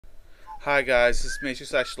Hi guys, this is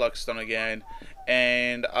Major/LackLuster again,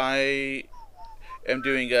 and I am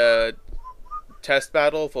doing a test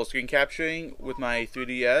battle full screen capturing with my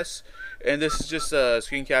 3DS, and this is just a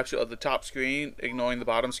screen capture of the top screen, ignoring the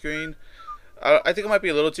bottom screen. I think it might be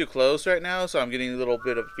a little too close right now, so I'm getting a little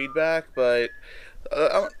bit of feedback, but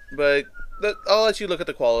I'll let you look at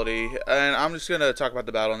the quality, and I'm just gonna talk about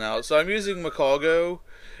the battle now. So I'm using Macaulgo,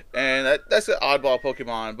 and that's an oddball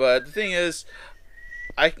Pokemon, but the thing is,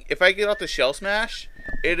 if I get off the Shell Smash,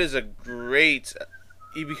 it is a great.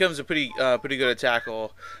 He becomes a pretty good at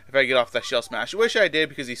tackle if I get off that Shell Smash. I wish I did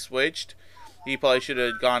because he switched. He probably should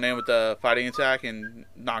have gone in with the fighting attack and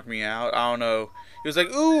knocked me out. I don't know. He was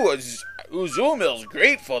like, "Ooh, Zoomill's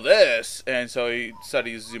great for this," and so he said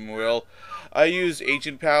he used Zoomil. I used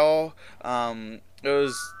Agent Power. It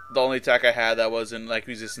was the only attack I had that wasn't like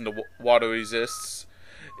resistant to water resists.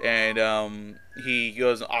 And he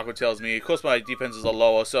goes and Aqua Tails me. Of course, my defenses are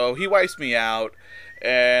lower, so he wipes me out.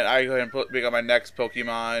 And I go ahead and pick up my next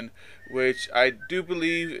Pokemon, which I do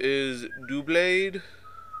believe is Doublade.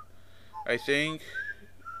 I think.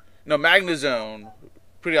 No, Magnezone.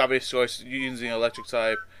 Pretty obvious choice using Electric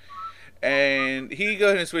type. And he goes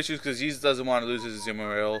ahead and switches because he doesn't want to lose his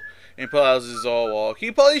Azumarill and pull out his Zoroark. He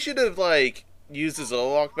probably should have used his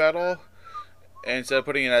Zoroark battle instead of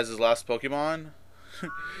putting it as his last Pokemon.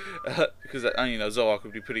 Because Zoroark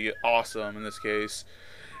would be pretty awesome in this case,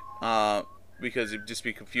 because it'd just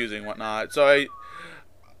be confusing and whatnot. So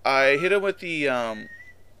I hit him with the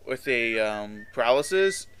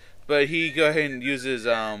paralysis, but he go ahead and uses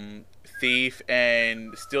Thief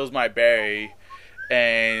and steals my berry,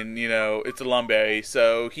 and it's a Lumberry,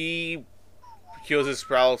 so he kills his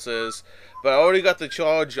paralysis. But I already got the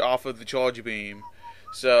charge off of the Charge Beam.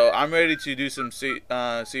 So I'm ready to do some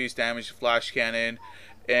serious damage to Flash Cannon,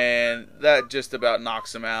 and that just about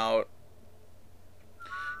knocks him out.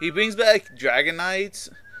 He brings back Dragonites,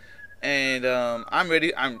 and I'm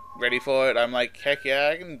ready. I'm ready for it. I'm like, heck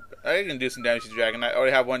yeah, I can do some damage to Dragonite. I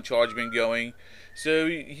already have one Charge Beam going, so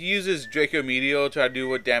he uses Draco Meteor to try to do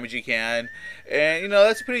what damage he can, and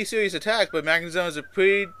that's a pretty serious attack. But Magnezone is a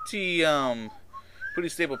pretty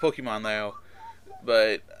stable Pokemon now.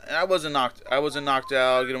 But I wasn't knocked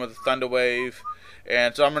out. Get him with a Thunder Wave,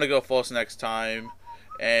 and so I'm gonna go false next time.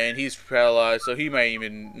 And he's paralyzed, so he may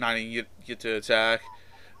even not even get to attack.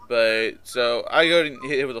 But so I go and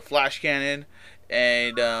hit him with a Flash Cannon,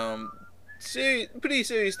 and pretty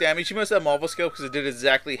serious damage. He must have Marvel Skill because it did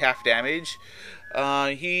exactly half damage.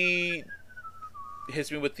 He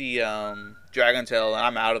hits me with the Dragon Tail, and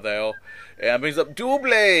I'm out of there. And brings up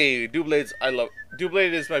Doublade.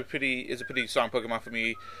 Doublade is a pretty strong Pokemon for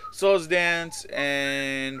me. Soul's Dance,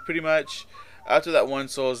 and pretty much after that one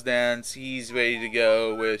Soul's Dance, he's ready to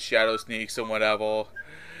go with Shadow Sneaks and whatever.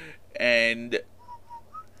 And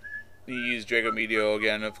he used Draco Meteor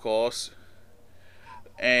again, of course.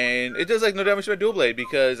 And it does no damage to my Doublade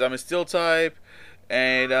because I'm a Steel type,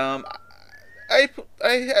 and I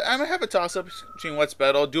have a toss up between what's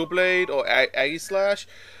better, Doublade or Aegislash.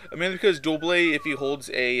 I mean, because Doublade, if he holds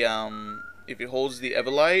the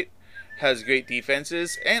Everlight, has great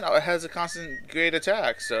defenses and has a constant great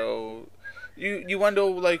attack. So you wonder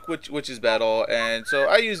which is better. And so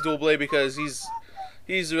I use Doublade because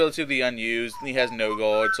he's relatively unused and he has no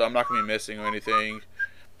guard, so I'm not gonna be missing or anything.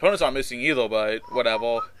 Opponents aren't missing either, but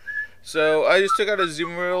whatever. So I just took out a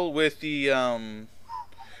Azumarill with the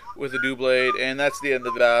Doublade, and that's the end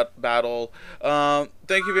of that battle.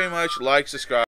 Thank you very much. Like, subscribe.